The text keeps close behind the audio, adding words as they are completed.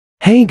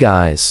Hey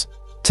guys!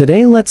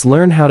 Today let's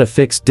learn how to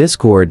fix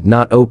Discord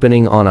not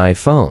opening on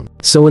iPhone.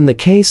 So in the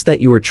case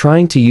that you are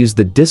trying to use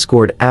the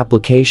Discord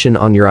application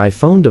on your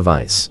iPhone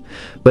device,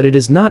 but it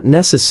is not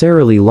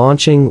necessarily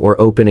launching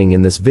or opening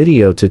in this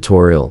video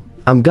tutorial,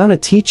 I'm gonna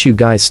teach you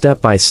guys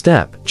step by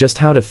step just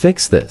how to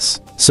fix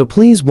this. So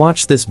please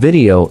watch this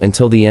video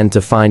until the end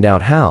to find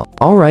out how.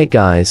 Alright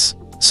guys.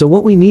 So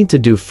what we need to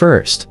do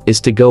first is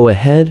to go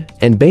ahead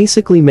and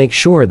basically make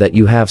sure that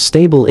you have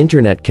stable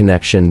internet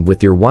connection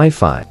with your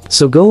Wi-Fi.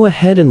 So go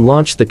ahead and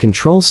launch the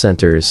control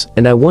centers,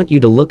 and I want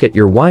you to look at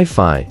your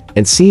Wi-Fi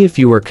and see if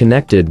you are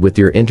connected with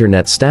your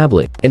internet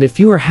stably. And if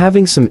you are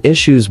having some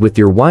issues with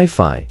your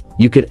Wi-Fi,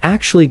 you could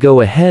actually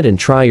go ahead and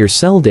try your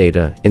cell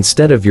data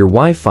instead of your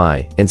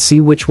Wi-Fi and see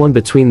which one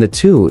between the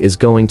two is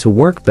going to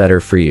work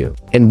better for you.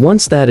 And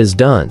once that is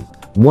done,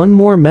 one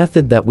more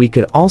method that we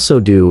could also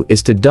do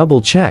is to double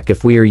check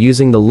if we are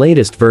using the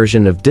latest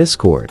version of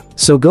Discord.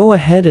 So go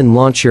ahead and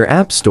launch your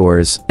app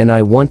stores, and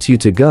I want you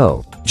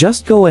to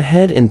just go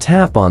ahead and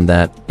tap on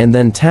that, and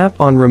then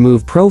tap on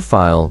remove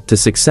profile to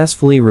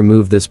successfully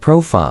remove this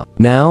profile.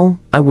 Now,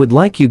 I would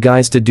like you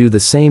guys to do the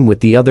same with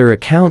the other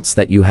accounts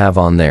that you have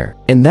on there.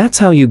 And that's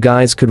how you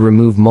guys could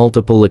remove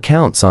multiple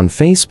accounts on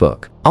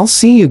Facebook. I'll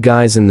see you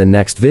guys in the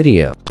next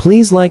video.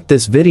 Please like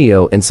this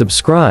video and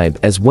subscribe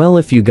as well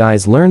if you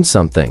guys learned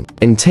something.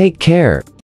 And take care.